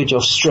a language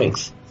of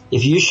strength.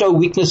 If you show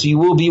weakness, you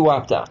will be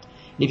wiped out.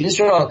 If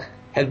Israel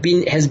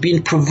has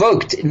been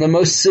provoked in the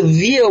most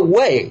severe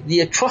way,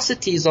 the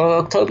atrocities of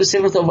October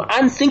 7th are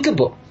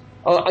unthinkable,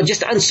 are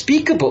just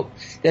unspeakable.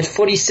 That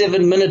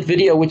 47-minute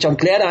video, which I'm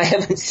glad I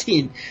haven't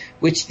seen,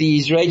 which the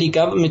Israeli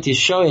government is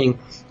showing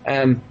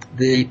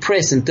the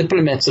press and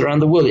diplomats around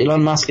the world.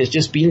 Elon Musk has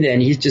just been there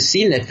and he's just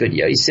seen that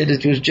video. He said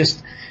it was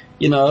just,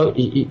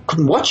 he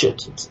couldn't watch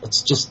it.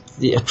 It's just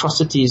the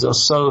atrocities are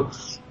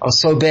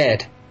so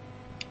bad,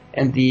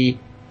 and the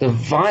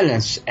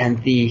violence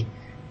and the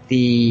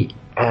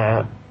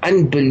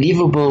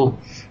unbelievable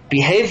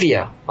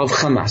behavior of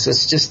Hamas.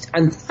 It's just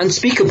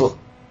unspeakable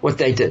what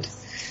they did.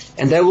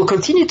 And they will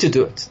continue to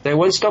do it. They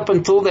won't stop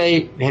until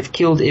they have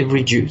killed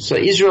every Jew. So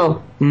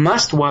Israel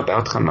must wipe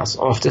out Hamas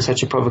after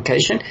such a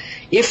provocation.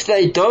 If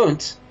they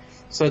don't,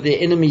 so their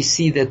enemies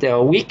see that they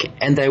are weak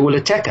and they will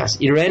attack us.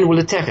 Iran will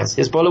attack us.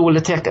 Hezbollah will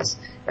attack us.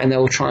 And they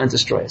will try and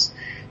destroy us.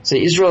 So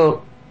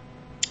Israel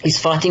is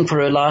fighting for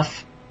her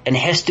life and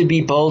has to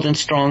be bold and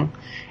strong,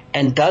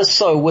 and does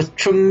so with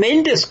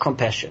tremendous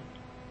compassion.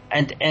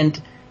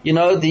 And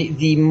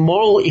the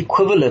moral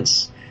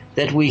equivalence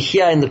that we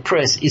hear in the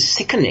press is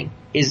sickening,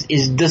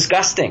 is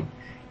disgusting,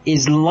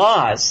 is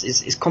lies,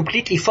 is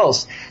completely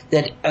false.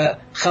 That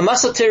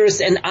Hamas are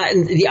terrorists and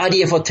the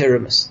IDF are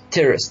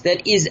terrorists.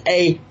 That is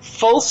a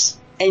false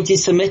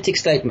anti-Semitic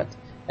statement.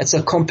 It's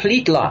a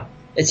complete lie.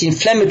 It's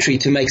inflammatory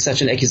to make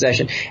such an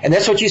accusation. And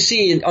that's what you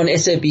see on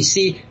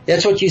SABC.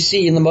 That's what you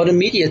see in the modern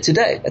media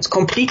today. It's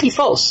completely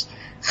false.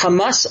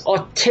 Hamas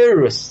are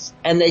terrorists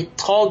and they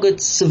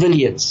target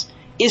civilians.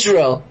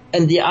 Israel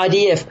and the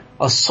IDF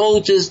are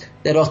soldiers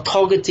that are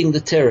targeting the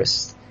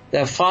terrorists. They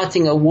are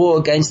fighting a war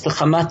against the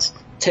Hamas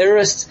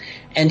terrorists,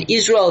 and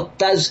Israel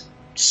does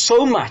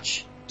so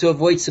much to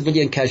avoid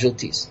civilian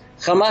casualties.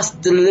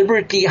 Hamas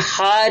deliberately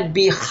hide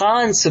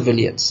behind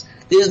civilians.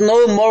 There's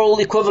no moral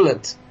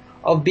equivalent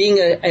of being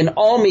an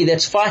army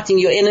that's fighting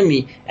your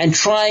enemy and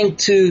trying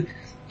to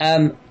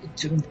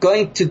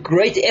going to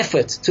great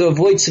effort to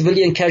avoid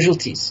civilian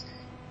casualties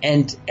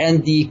and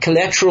the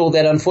collateral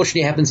that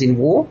unfortunately happens in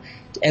war,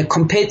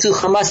 compared to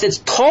Hamas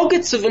that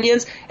targets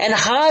civilians and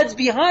hides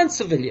behind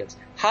civilians,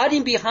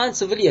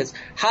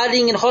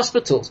 hiding in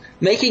hospitals,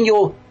 making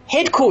your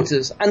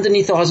headquarters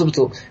underneath the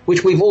hospital,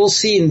 which we've all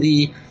seen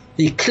the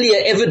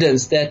clear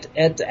evidence that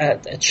at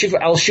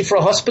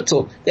Al-Shifra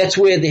hospital, that's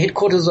where the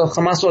headquarters of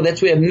Hamas are,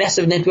 that's where a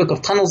massive network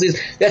of tunnels is,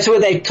 that's where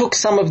they took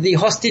some of the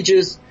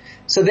hostages.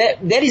 So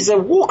that is a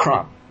war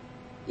crime.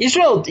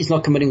 Israel is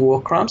not committing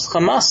war crimes.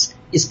 Hamas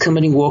is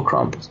committing war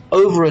crimes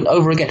over and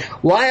over again.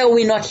 Why are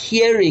we not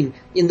hearing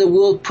in the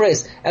world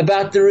press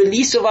about the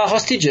release of our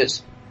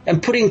hostages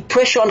and putting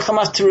pressure on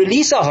Hamas to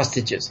release our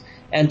hostages?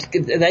 And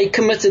they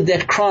committed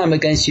that crime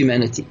against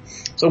humanity.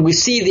 So we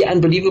see the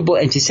unbelievable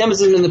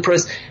anti-Semitism in the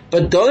press,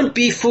 but don't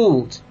be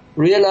fooled.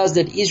 Realize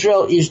that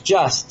Israel is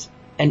just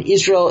and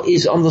Israel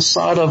is on the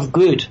side of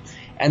good,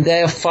 and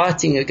they are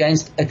fighting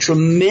against a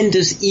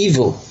tremendous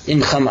evil in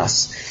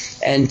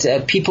Hamas.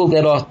 And people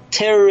that are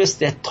terrorists,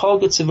 that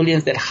target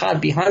civilians, that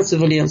hide behind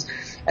civilians,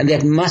 and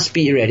that must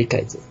be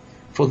eradicated.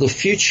 For the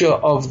future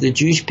of the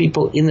Jewish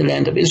people in the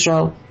land of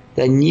Israel,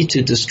 they need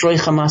to destroy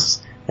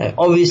Hamas. They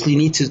obviously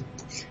need to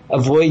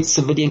avoid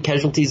civilian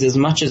casualties as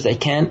much as they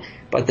can,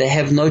 but they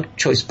have no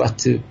choice but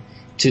to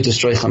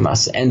destroy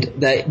Hamas. And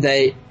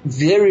they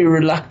very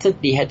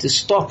reluctantly had to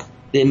stop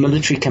their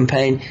military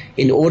campaign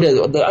the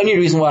only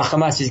reason why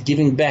Hamas is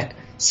giving back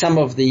some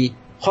of the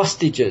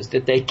hostages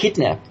that they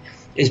kidnapped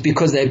is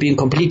because they're being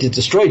completely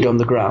destroyed on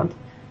the ground.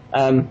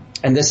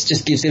 And this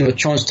just gives them a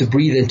chance to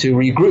breathe and to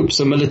regroup.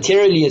 So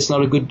militarily it's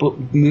not a good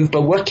move,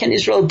 but what can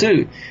Israel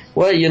do?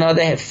 Well,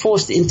 they have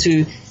forced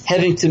into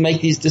having to make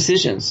these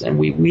decisions, and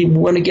we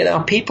want to get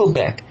our people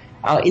back,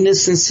 our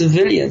innocent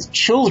civilians,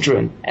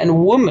 children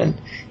and women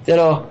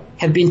that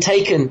have been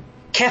taken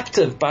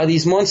captive by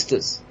these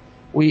monsters.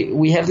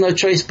 we have no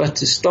choice but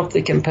to stop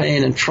the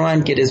campaign and try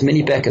and get as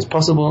many back as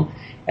possible.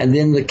 And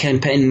then the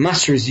campaign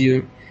must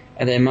resume,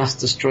 and they must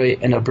destroy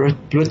and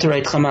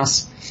obliterate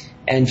Hamas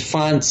and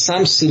find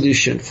some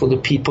solution for the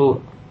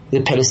people,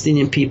 the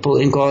Palestinian people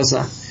in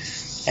Gaza.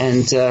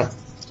 And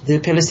the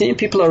Palestinian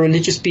people are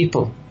religious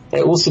people.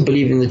 They also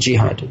believe in the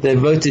jihad. They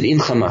voted in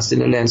Hamas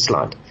in a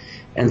landslide.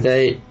 And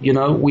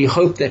we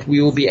hope that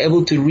we will be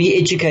able to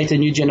re-educate a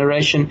new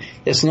generation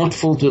that's not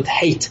filled with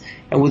hate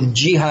and with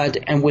jihad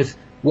and with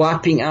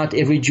wiping out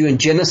every Jew and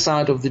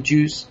genocide of the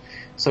Jews.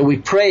 So we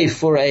pray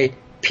for a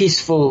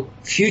peaceful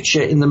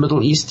future in the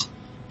Middle East.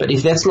 But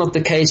if that's not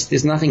the case,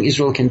 there's nothing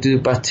Israel can do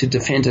but to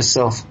defend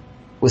herself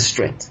with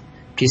strength.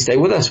 Please stay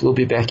with us. We'll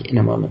be back in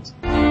a moment.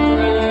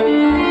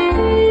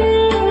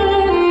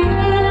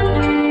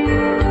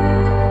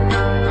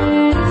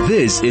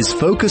 This is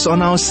Focus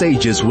on Our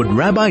Sages with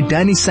Rabbi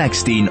Danny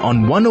Sackstein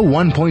on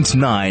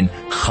 101.9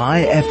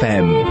 Chai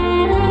FM.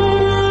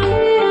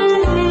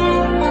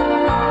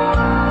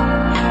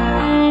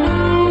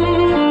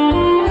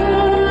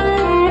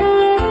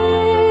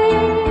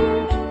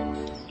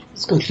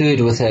 Let's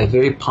conclude with a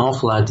very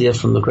powerful idea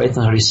from the great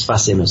Nahari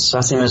Sfas Emes.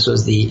 Sfas Emes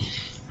was the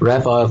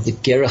rabbi of the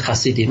Gera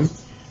Hasidim,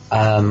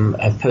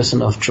 a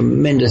person of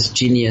tremendous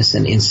genius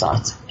and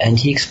insight. And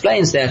he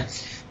explains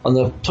that on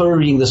the Torah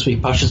reading this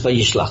week, Parshas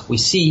Vayishlach, we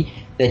see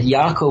that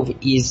Yaakov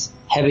is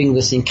having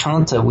this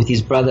encounter with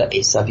his brother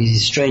Esav,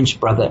 his estranged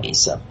brother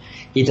Esav.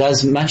 He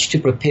does much to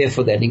prepare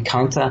for that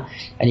encounter,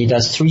 and he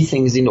does three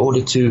things in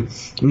order to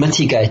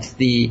mitigate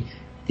the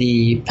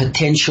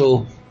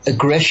potential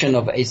aggression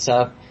of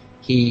Esav.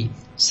 He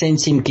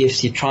sends him gifts.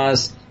 He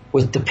tries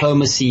with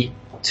diplomacy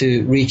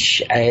to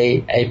reach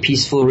a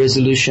peaceful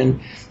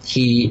resolution.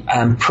 He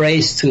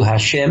prays to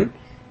Hashem,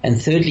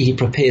 and thirdly, he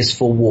prepares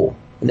for war.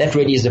 And that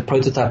really is a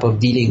prototype of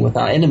dealing with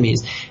our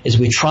enemies, is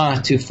we try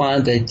to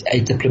find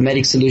a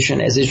diplomatic solution,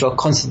 as Israel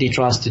constantly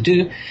tries to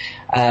do.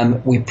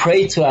 We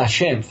pray to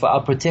Hashem for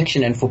our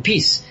protection and for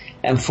peace,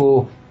 and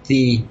for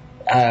there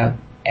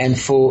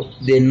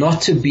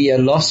not to be a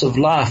loss of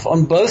life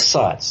on both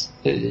sides,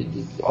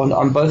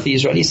 on both the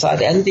Israeli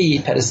side and the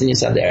Palestinian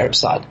side, the Arab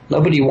side.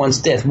 Nobody wants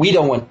death. We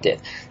don't want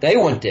death. They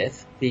want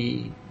death.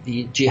 The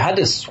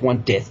jihadists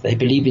want death. They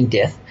believe in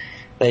death.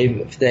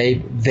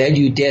 They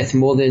value death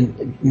more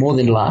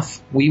than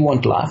life. We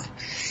want life.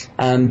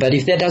 But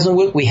if that doesn't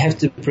work, we have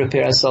to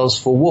prepare ourselves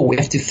for war. We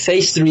have to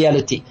face the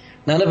reality.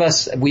 None of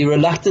us, we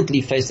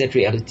reluctantly face that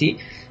reality,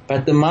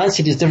 but the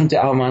mindset is different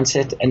to our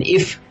mindset. And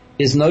if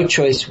there's no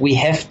choice, we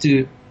have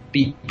to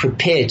be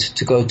prepared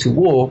to go to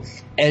war,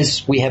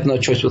 as we have no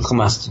choice with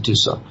Hamas to do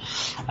so.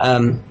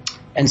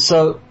 And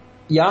so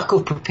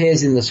Yaakov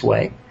prepares in this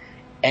way,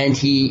 and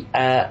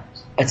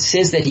it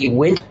says that he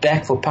went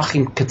back for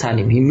Pachim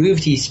Katanim.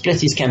 He split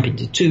his camp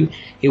into two.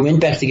 He went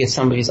back to get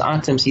some of his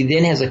items. He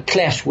then has a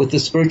clash with the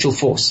spiritual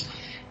force.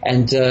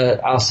 And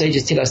our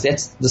sages tell us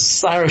that's the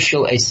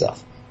Sarashil Esav.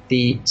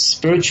 The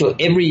spiritual,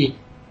 every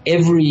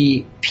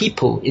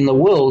people in the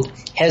world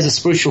has a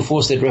spiritual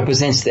force that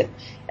represents them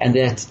and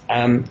that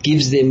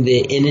gives them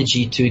their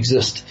energy to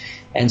exist.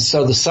 And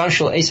so the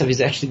Sarashil Esav is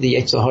actually the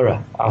Yetzer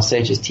Hara, our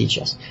sages teach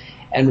us.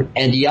 And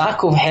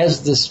Yaakov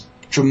has this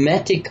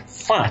dramatic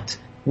fight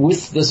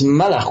with this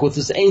malach, with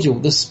this angel,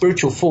 this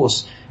spiritual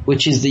force,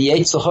 which is the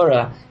Yetzer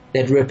Hara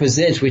that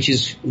represents, which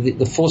is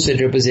the force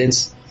that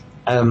represents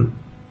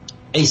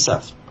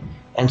Esav.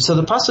 And so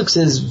the pasuk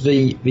says,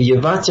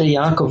 "V'yevater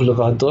Yaakov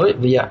levadoi,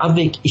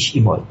 v'ya'avek ish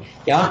imoy."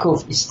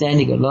 Yaakov is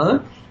standing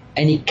alone,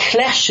 and he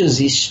clashes,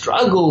 he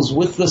struggles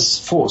with this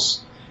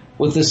force,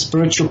 with this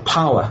spiritual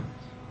power,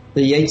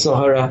 the Yetzer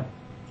Hara,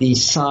 the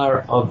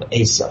sire of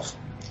Esav.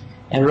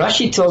 And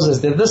Rashi tells us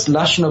that this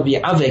lashon of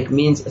Ya'avek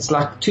means it's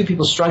like two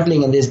people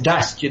struggling and there's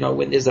dust.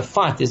 When there's a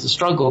fight, there's a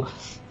struggle.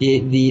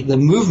 The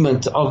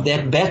movement of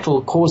that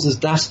battle causes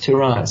dust to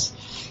rise.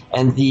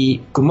 And the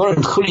Gemara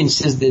in Chulin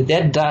says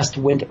that dust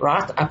went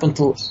right up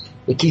until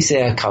the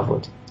Kisei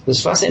HaKavod. The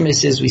Sfas Emes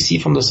says we see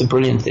from this a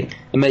brilliant thing,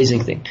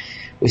 amazing thing.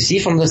 We see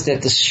from this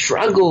that the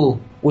struggle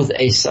with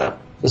Esav,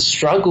 the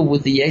struggle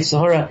with the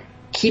Yetzer Hara,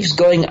 keeps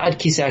going ad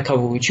Kisei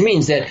HaKavod, which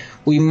means that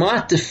we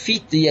might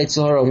defeat the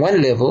Yetzer Hara on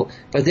one level,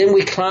 but then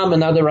we climb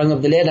another rung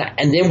of the ladder,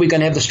 and then we're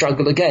going to have the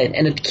struggle again.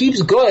 And it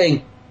keeps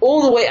going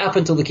all the way up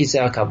until the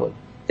Kisei HaKavod.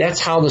 That's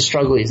how the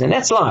struggle is. And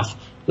that's life.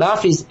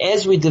 Life is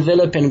as we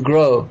develop and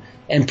grow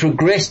and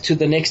progress to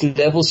the next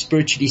level,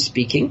 spiritually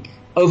speaking,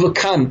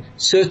 overcome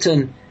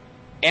certain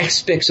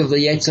aspects of the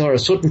Yetzer Hara,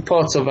 certain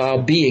parts of our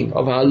being,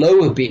 of our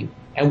lower being,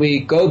 and we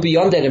go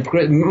beyond that and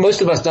progress.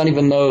 Most of us don't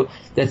even know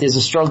that there's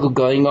a struggle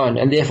going on,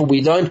 and therefore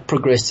we don't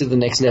progress to the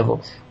next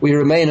level. We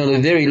remain on a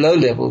very low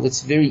level.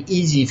 It's very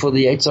easy for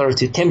the Yetzer Hara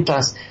to tempt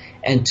us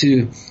and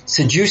to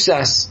seduce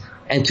us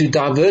and to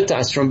divert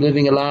us from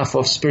living a life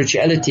of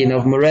spirituality and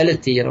of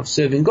morality and of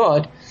serving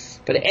God.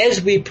 But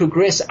as we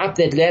progress up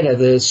that ladder,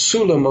 the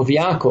Sulam of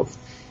Yaakov,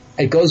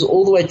 it goes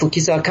all the way to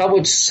Kisei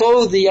HaKavod,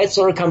 so the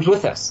Yetzer Hara comes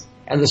with us,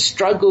 and the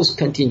struggles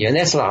continue. And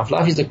that's life.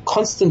 Life is a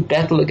constant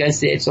battle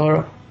against the Yetzer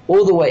Hara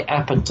all the way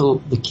up until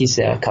the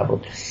Kisei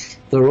HaKavod.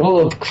 The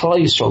role of Klal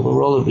Yisrael, the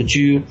role of a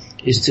Jew,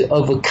 is to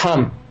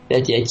overcome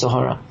that Yetzer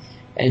Hara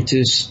and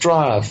to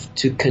strive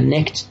to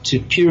connect to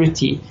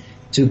purity,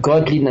 to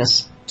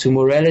godliness, to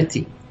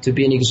morality, to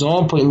be an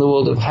example in the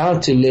world of how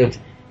to live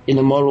in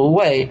a moral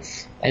way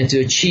and to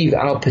achieve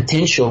our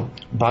potential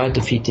by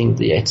defeating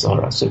the Yetzer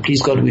Hara. So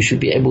please God, we should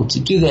be able to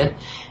do that.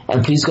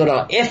 And please God,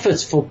 our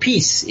efforts for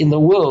peace in the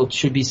world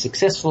should be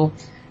successful,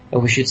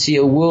 and we should see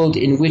a world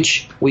in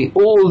which we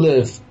all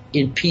live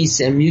in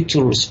peace and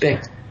mutual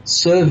respect,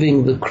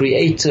 serving the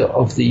Creator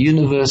of the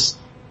universe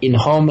in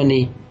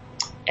harmony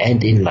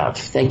and in love.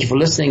 Thank you for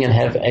listening, and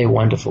have a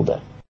wonderful day.